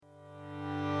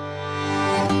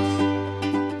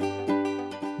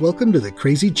Welcome to the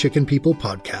Crazy Chicken People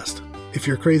podcast. If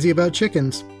you're crazy about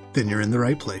chickens, then you're in the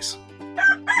right place.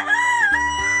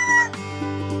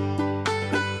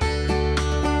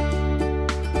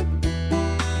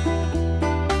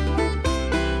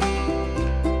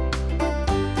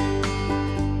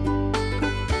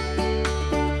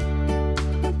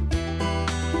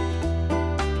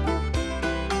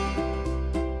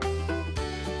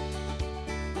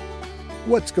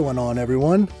 What's going on,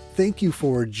 everyone? Thank you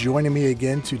for joining me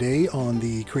again today on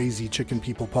the Crazy Chicken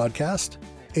People podcast.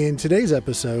 In today's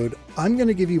episode, I'm going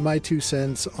to give you my 2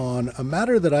 cents on a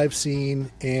matter that I've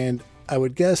seen, and I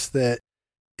would guess that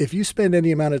if you spend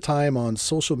any amount of time on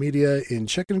social media in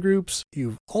chicken groups,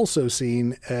 you've also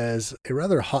seen as a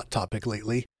rather hot topic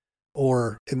lately,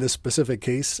 or in this specific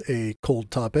case, a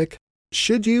cold topic.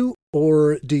 Should you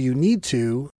or do you need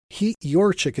to heat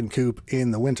your chicken coop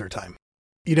in the wintertime?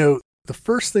 You know, the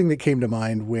first thing that came to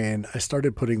mind when I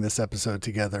started putting this episode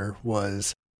together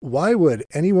was, why would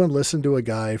anyone listen to a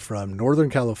guy from Northern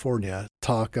California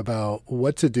talk about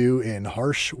what to do in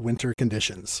harsh winter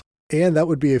conditions? And that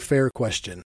would be a fair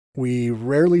question. We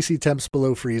rarely see temps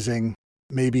below freezing.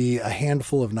 Maybe a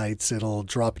handful of nights it'll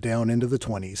drop down into the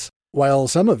 20s, while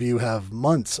some of you have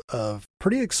months of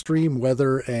pretty extreme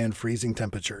weather and freezing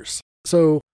temperatures.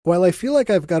 So while I feel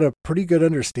like I've got a pretty good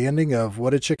understanding of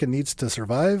what a chicken needs to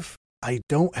survive, I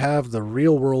don't have the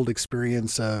real-world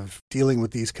experience of dealing with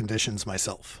these conditions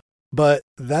myself. But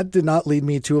that did not lead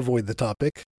me to avoid the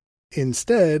topic.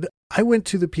 Instead, I went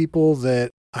to the people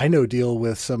that I know deal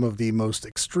with some of the most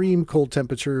extreme cold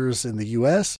temperatures in the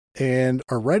U.S. and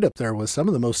are right up there with some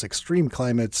of the most extreme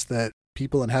climates that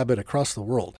people inhabit across the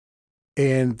world.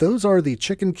 And those are the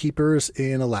chicken keepers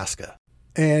in Alaska.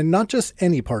 And not just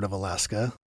any part of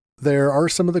Alaska. There are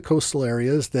some of the coastal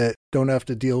areas that don't have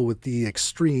to deal with the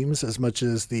extremes as much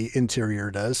as the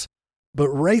interior does. But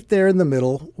right there in the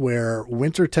middle, where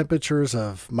winter temperatures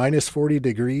of minus 40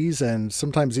 degrees and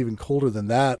sometimes even colder than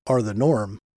that are the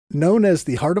norm, known as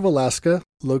the heart of Alaska,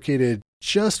 located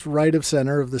just right of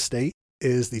center of the state,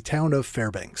 is the town of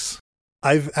Fairbanks.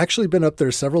 I've actually been up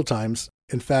there several times.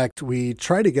 In fact, we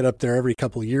try to get up there every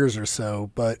couple years or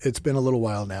so, but it's been a little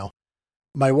while now.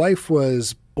 My wife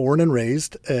was born and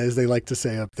raised, as they like to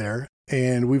say up there,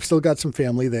 and we've still got some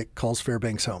family that calls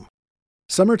Fairbanks home.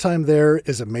 Summertime there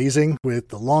is amazing with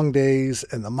the long days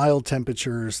and the mild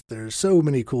temperatures. There's so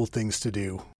many cool things to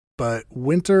do, but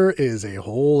winter is a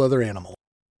whole other animal.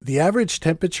 The average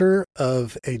temperature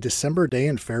of a December day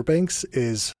in Fairbanks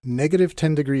is negative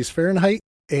 10 degrees Fahrenheit,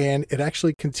 and it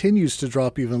actually continues to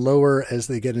drop even lower as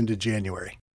they get into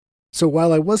January. So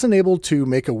while I wasn't able to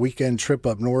make a weekend trip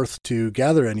up north to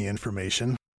gather any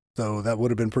information, though that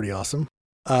would have been pretty awesome,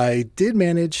 I did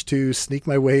manage to sneak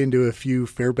my way into a few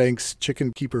Fairbanks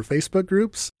Chicken Keeper Facebook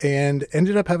groups and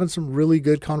ended up having some really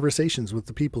good conversations with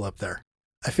the people up there.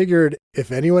 I figured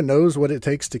if anyone knows what it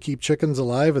takes to keep chickens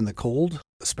alive in the cold,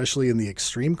 especially in the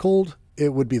extreme cold,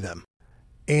 it would be them.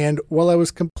 And while I was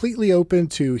completely open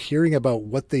to hearing about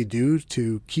what they do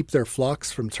to keep their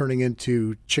flocks from turning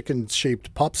into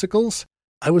chicken-shaped popsicles,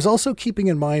 I was also keeping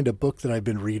in mind a book that I've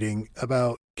been reading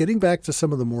about getting back to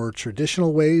some of the more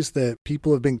traditional ways that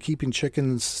people have been keeping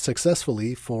chickens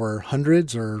successfully for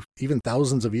hundreds or even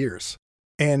thousands of years.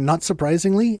 And not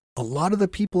surprisingly, a lot of the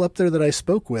people up there that I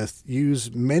spoke with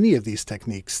use many of these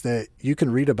techniques that you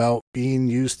can read about being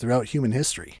used throughout human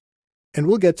history. And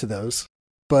we'll get to those.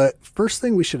 But first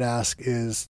thing we should ask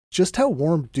is, just how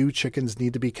warm do chickens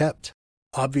need to be kept?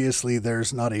 Obviously,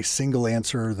 there's not a single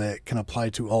answer that can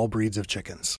apply to all breeds of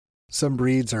chickens. Some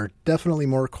breeds are definitely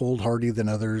more cold-hardy than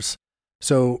others,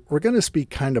 so we're going to speak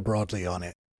kind of broadly on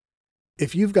it.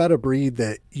 If you've got a breed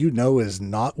that you know is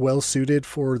not well suited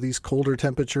for these colder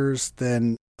temperatures,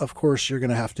 then of course you're going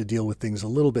to have to deal with things a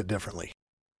little bit differently.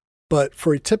 But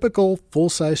for a typical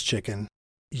full-size chicken,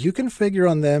 you can figure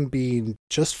on them being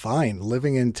just fine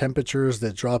living in temperatures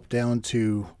that drop down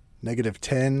to negative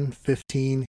 10,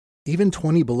 15, even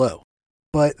 20 below.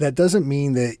 But that doesn't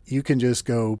mean that you can just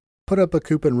go put up a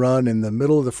coop and run in the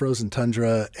middle of the frozen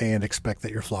tundra and expect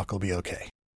that your flock will be okay.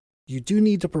 You do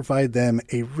need to provide them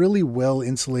a really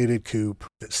well-insulated coop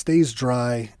that stays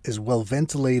dry, is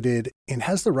well-ventilated, and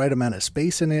has the right amount of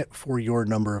space in it for your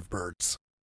number of birds.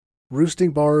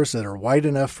 Roosting bars that are wide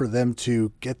enough for them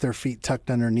to get their feet tucked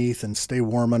underneath and stay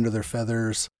warm under their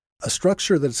feathers. A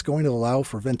structure that's going to allow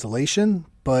for ventilation,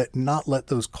 but not let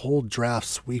those cold drafts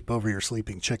sweep over your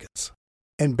sleeping chickens.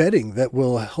 And bedding that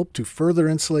will help to further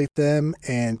insulate them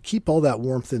and keep all that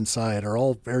warmth inside are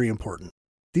all very important.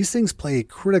 These things play a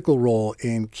critical role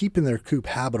in keeping their coop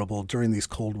habitable during these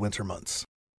cold winter months.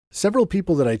 Several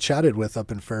people that I chatted with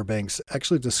up in Fairbanks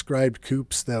actually described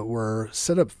coops that were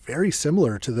set up very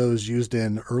similar to those used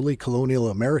in early colonial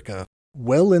America.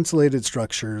 Well-insulated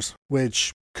structures,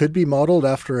 which could be modeled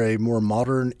after a more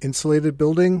modern insulated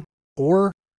building,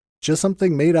 or just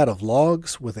something made out of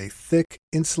logs with a thick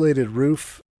insulated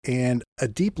roof and a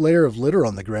deep layer of litter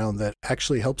on the ground that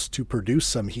actually helps to produce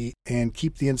some heat and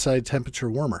keep the inside temperature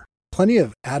warmer. Plenty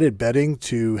of added bedding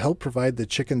to help provide the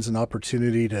chickens an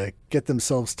opportunity to get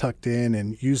themselves tucked in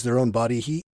and use their own body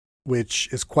heat, which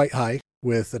is quite high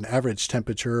with an average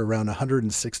temperature around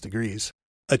 106 degrees.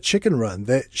 A chicken run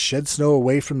that sheds snow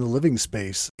away from the living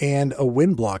space, and a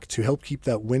wind block to help keep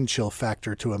that wind chill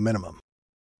factor to a minimum.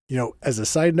 As a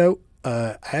side note,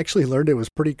 I actually learned it was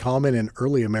pretty common in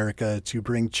early America to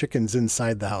bring chickens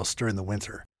inside the house during the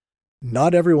winter.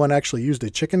 Not everyone actually used a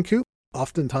chicken coop.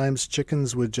 Oftentimes,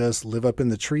 chickens would just live up in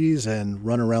the trees and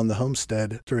run around the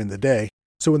homestead during the day.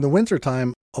 So in the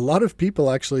wintertime, a lot of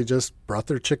people actually just brought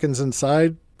their chickens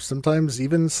inside, sometimes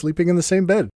even sleeping in the same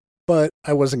bed. But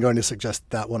I wasn't going to suggest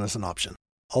that one as an option.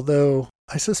 Although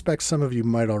I suspect some of you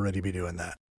might already be doing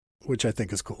that, which I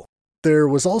think is cool. There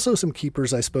was also some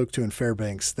keepers I spoke to in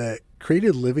Fairbanks that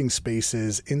created living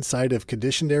spaces inside of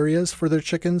conditioned areas for their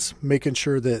chickens, making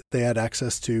sure that they had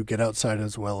access to get outside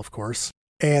as well, of course.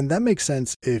 And that makes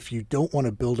sense if you don't want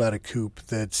to build out a coop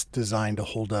that's designed to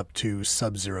hold up to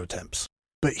sub-zero temps.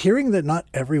 But hearing that not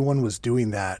everyone was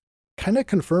doing that kind of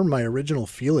confirmed my original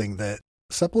feeling that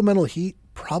supplemental heat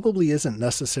probably isn't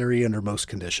necessary under most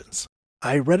conditions.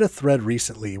 I read a thread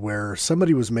recently where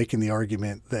somebody was making the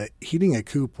argument that heating a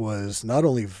coop was not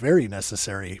only very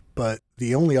necessary, but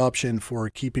the only option for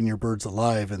keeping your birds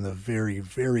alive in the very,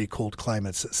 very cold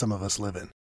climates that some of us live in.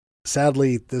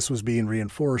 Sadly, this was being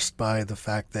reinforced by the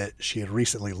fact that she had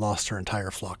recently lost her entire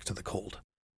flock to the cold.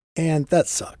 And that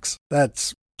sucks.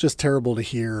 That's just terrible to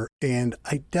hear, and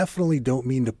I definitely don't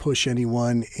mean to push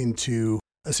anyone into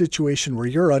a situation where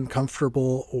you're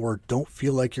uncomfortable or don't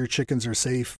feel like your chickens are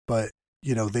safe, but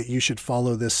that you should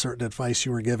follow this certain advice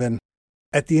you were given.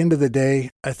 At the end of the day,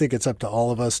 I think it's up to all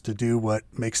of us to do what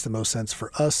makes the most sense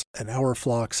for us and our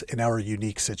flocks in our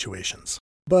unique situations.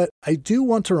 But I do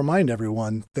want to remind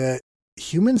everyone that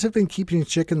humans have been keeping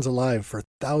chickens alive for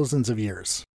thousands of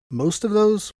years, most of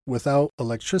those without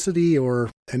electricity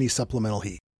or any supplemental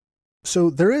heat. So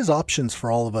there is options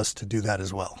for all of us to do that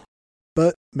as well.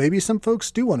 But maybe some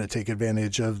folks do want to take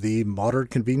advantage of the modern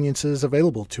conveniences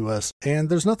available to us, and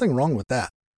there's nothing wrong with that.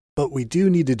 But we do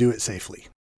need to do it safely.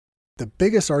 The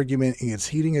biggest argument against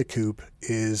heating a coop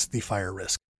is the fire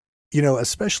risk.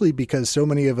 Especially because so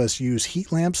many of us use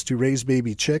heat lamps to raise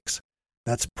baby chicks.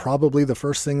 That's probably the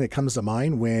first thing that comes to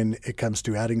mind when it comes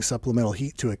to adding supplemental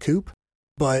heat to a coop.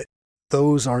 But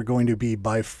those are going to be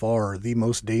by far the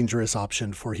most dangerous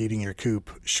option for heating your coop,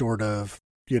 short of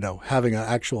having an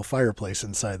actual fireplace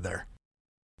inside there.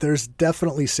 There's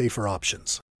definitely safer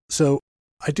options. So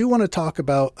I do want to talk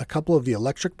about a couple of the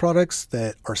electric products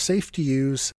that are safe to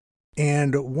use,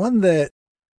 and one that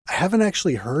I haven't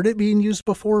actually heard it being used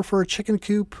before for a chicken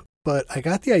coop, but I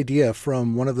got the idea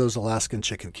from one of those Alaskan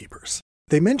chicken keepers.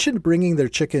 They mentioned bringing their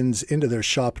chickens into their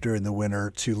shop during the winter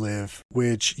to live,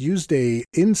 which used a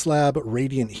in-slab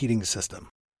radiant heating system.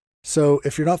 So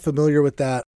if you're not familiar with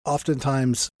that,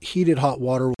 oftentimes heated hot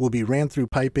water will be ran through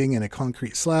piping in a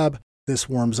concrete slab. This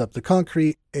warms up the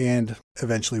concrete and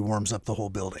eventually warms up the whole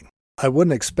building. I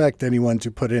wouldn't expect anyone to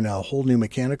put in a whole new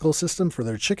mechanical system for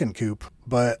their chicken coop,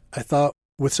 but I thought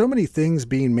with so many things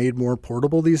being made more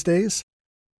portable these days,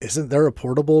 isn't there a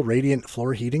portable radiant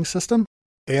floor heating system?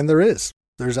 And there is.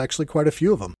 There's actually quite a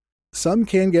few of them. Some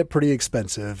can get pretty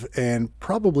expensive and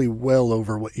probably well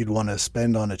over what you'd want to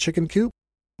spend on a chicken coop,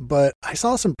 but I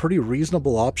saw some pretty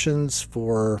reasonable options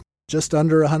for just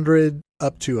under $100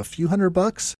 up to a few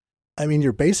 $100. I mean,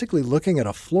 you're basically looking at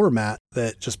a floor mat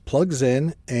that just plugs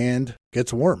in and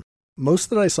gets warm.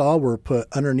 Most that I saw were put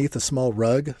underneath a small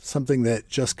rug, something that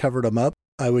just covered them up.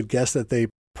 I would guess that they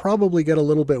probably get a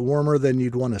little bit warmer than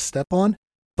you'd want to step on,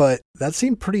 but that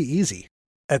seemed pretty easy.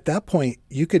 At that point,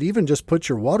 you could even just put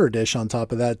your water dish on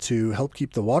top of that to help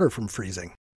keep the water from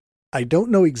freezing. I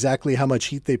don't know exactly how much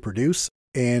heat they produce,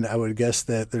 and I would guess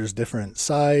that there's different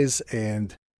size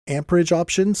and amperage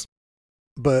options.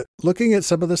 But looking at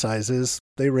some of the sizes,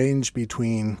 they range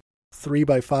between 3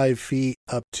 by 5 feet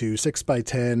up to 6 by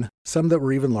 10, some that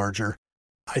were even larger.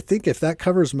 I think if that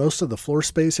covers most of the floor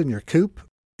space in your coop,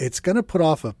 it's going to put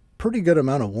off a pretty good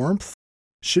amount of warmth.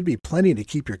 Should be plenty to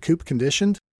keep your coop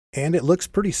conditioned, and it looks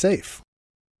pretty safe.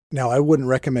 Now, I wouldn't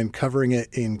recommend covering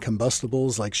it in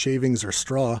combustibles like shavings or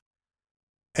straw,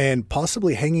 and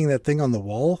possibly hanging that thing on the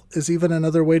wall is even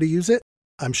another way to use it.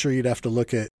 I'm sure you'd have to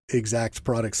look at exact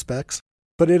product specs.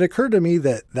 But it occurred to me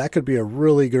that that could be a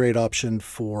really great option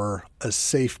for a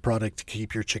safe product to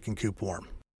keep your chicken coop warm.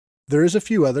 There is a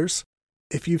few others.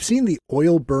 If you've seen the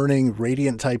oil-burning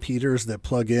radiant type heaters that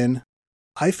plug in,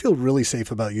 I feel really safe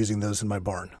about using those in my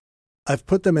barn. I've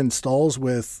put them in stalls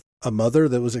with a mother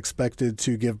that was expected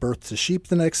to give birth to sheep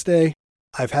the next day.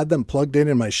 I've had them plugged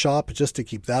in my shop just to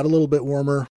keep that a little bit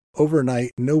warmer.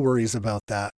 Overnight, no worries about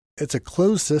that. It's a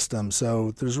closed system,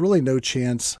 so there's really no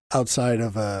chance outside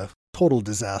of a total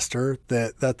disaster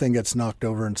that that thing gets knocked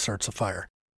over and starts a fire.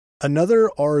 Another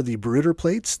are the brooder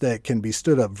plates that can be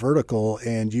stood up vertical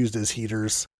and used as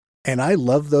heaters. And I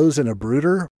love those in a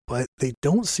brooder, but they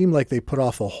don't seem like they put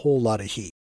off a whole lot of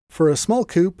heat. For a small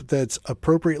coop that's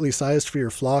appropriately sized for your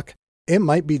flock, it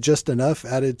might be just enough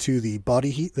added to the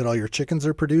body heat that all your chickens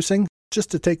are producing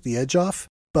just to take the edge off,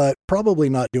 but probably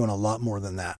not doing a lot more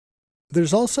than that.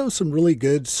 There's also some really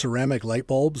good ceramic light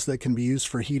bulbs that can be used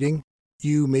for heating.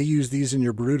 You may use these in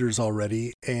your brooders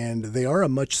already, and they are a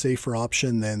much safer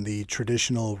option than the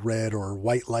traditional red or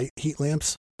white light heat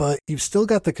lamps, but you've still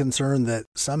got the concern that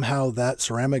somehow that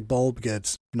ceramic bulb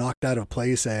gets knocked out of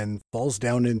place and falls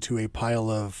down into a pile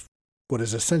of what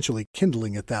is essentially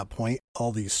kindling at that point,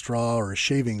 all these straw or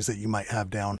shavings that you might have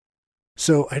down.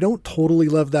 So I don't totally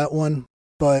love that one,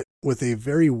 but with a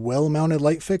very well-mounted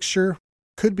light fixture,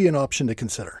 could be an option to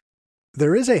consider.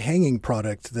 There is a hanging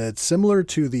product that's similar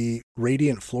to the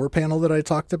radiant floor panel that I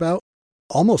talked about.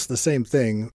 Almost the same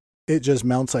thing. It just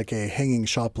mounts like a hanging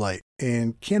shop light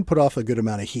and can put off a good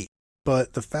amount of heat.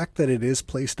 But the fact that it is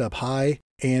placed up high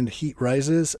and heat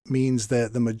rises means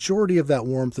that the majority of that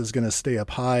warmth is going to stay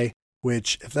up high,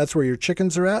 which if that's where your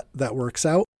chickens are at, that works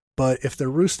out. But if they're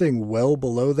roosting well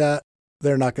below that,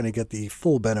 they're not going to get the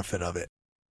full benefit of it.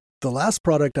 The last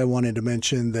product I wanted to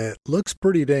mention that looks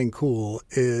pretty dang cool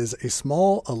is a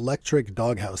small electric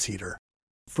doghouse heater.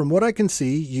 From what I can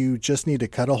see, you just need to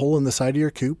cut a hole in the side of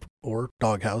your coop, or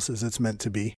doghouse as it's meant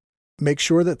to be. Make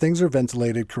sure that things are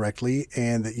ventilated correctly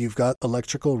and that you've got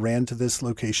electrical ran to this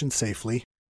location safely,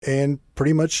 and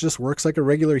pretty much just works like a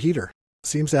regular heater.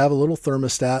 Seems to have a little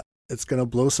thermostat. It's going to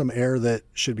blow some air that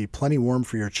should be plenty warm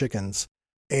for your chickens.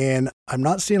 And I'm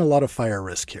not seeing a lot of fire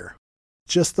risk here.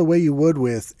 Just the way you would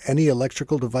with any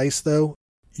electrical device, though,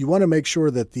 you want to make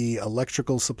sure that the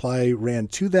electrical supply ran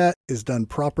to that is done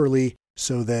properly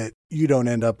so that you don't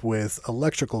end up with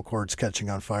electrical cords catching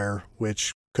on fire,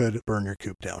 which could burn your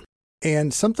coop down.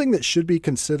 And something that should be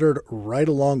considered right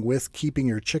along with keeping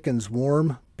your chickens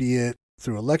warm, be it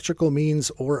through electrical means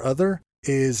or other,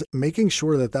 is making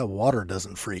sure that that water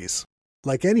doesn't freeze.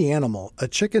 Like any animal, a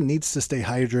chicken needs to stay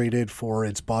hydrated for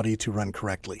its body to run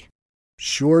correctly.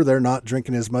 Sure, they're not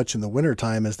drinking as much in the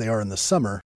wintertime as they are in the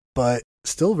summer, but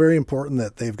still very important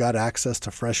that they've got access to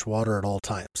fresh water at all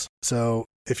times. So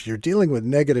if you're dealing with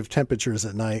negative temperatures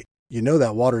at night, you know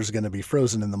that water is going to be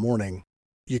frozen in the morning.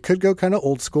 You could go kind of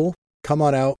old school, come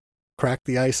on out, crack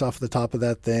the ice off the top of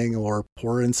that thing, or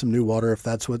pour in some new water if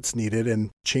that's what's needed and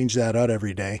change that out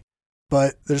every day.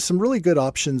 But there's some really good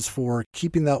options for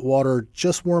keeping that water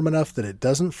just warm enough that it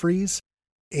doesn't freeze.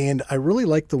 And I really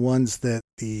like the ones that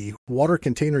the water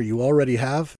container you already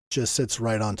have just sits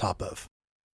right on top of.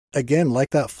 Again, like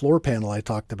that floor panel I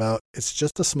talked about, it's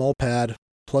just a small pad,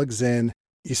 plugs in,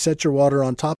 you set your water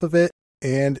on top of it,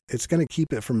 and it's going to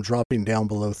keep it from dropping down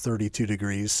below 32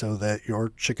 degrees so that your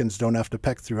chickens don't have to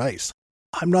peck through ice.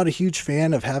 I'm not a huge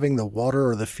fan of having the water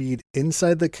or the feed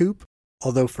inside the coop,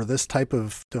 although for this type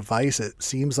of device, it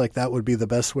seems like that would be the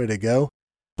best way to go.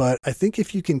 But I think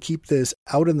if you can keep this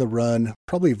out in the run,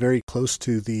 probably very close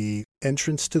to the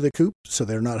entrance to the coop, so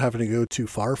they're not having to go too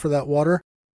far for that water,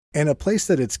 and a place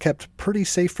that it's kept pretty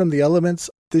safe from the elements,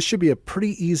 this should be a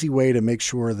pretty easy way to make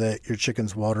sure that your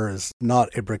chicken's water is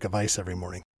not a brick of ice every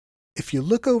morning. If you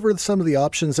look over some of the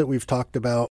options that we've talked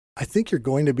about, I think you're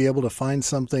going to be able to find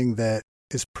something that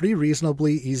is pretty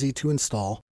reasonably easy to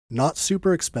install, not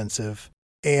super expensive,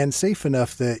 and safe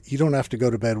enough that you don't have to go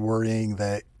to bed worrying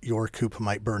that your coop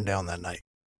might burn down that night.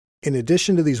 In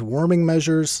addition to these warming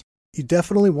measures, you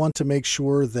definitely want to make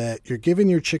sure that you're giving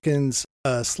your chickens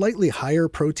a slightly higher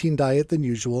protein diet than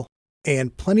usual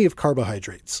and plenty of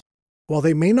carbohydrates. While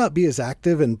they may not be as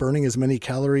active and burning as many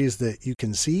calories that you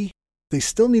can see, they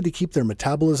still need to keep their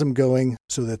metabolism going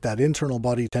so that that internal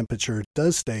body temperature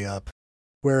does stay up.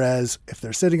 Whereas if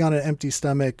they're sitting on an empty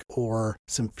stomach or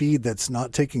some feed that's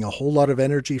not taking a whole lot of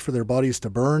energy for their bodies to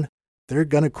burn, they're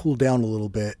going to cool down a little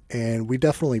bit, and we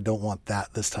definitely don't want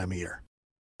that this time of year.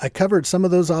 I covered some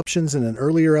of those options in an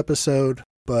earlier episode,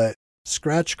 but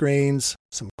scratch grains,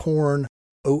 some corn,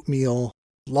 oatmeal,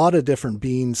 a lot of different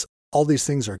beans, all these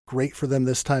things are great for them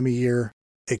this time of year.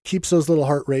 It keeps those little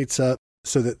heart rates up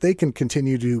so that they can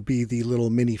continue to be the little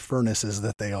mini furnaces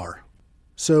that they are.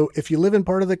 So if you live in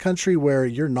part of the country where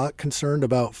you're not concerned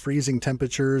about freezing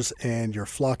temperatures and your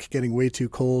flock getting way too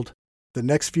cold, the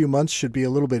next few months should be a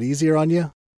little bit easier on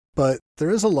you. But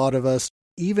there is a lot of us,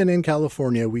 even in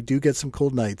California, we do get some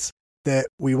cold nights, that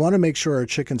we want to make sure our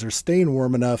chickens are staying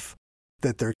warm enough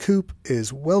that their coop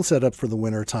is well set up for the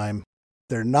winter time.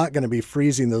 They're not going to be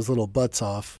freezing those little butts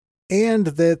off, and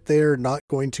that they're not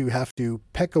going to have to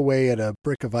peck away at a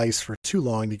brick of ice for too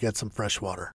long to get some fresh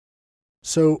water.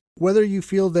 So whether you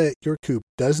feel that your coop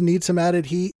does need some added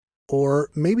heat, or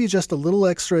maybe just a little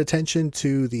extra attention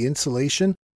to the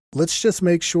insulation, let's just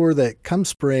make sure that come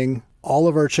spring, all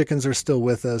of our chickens are still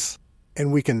with us,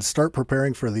 and we can start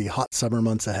preparing for the hot summer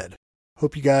months ahead.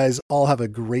 Hope you guys all have a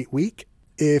great week.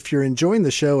 If you're enjoying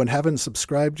the show and haven't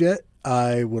subscribed yet,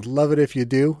 I would love it if you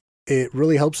do. It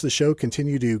really helps the show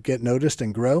continue to get noticed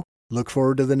and grow. Look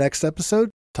forward to the next episode.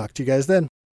 Talk to you guys then.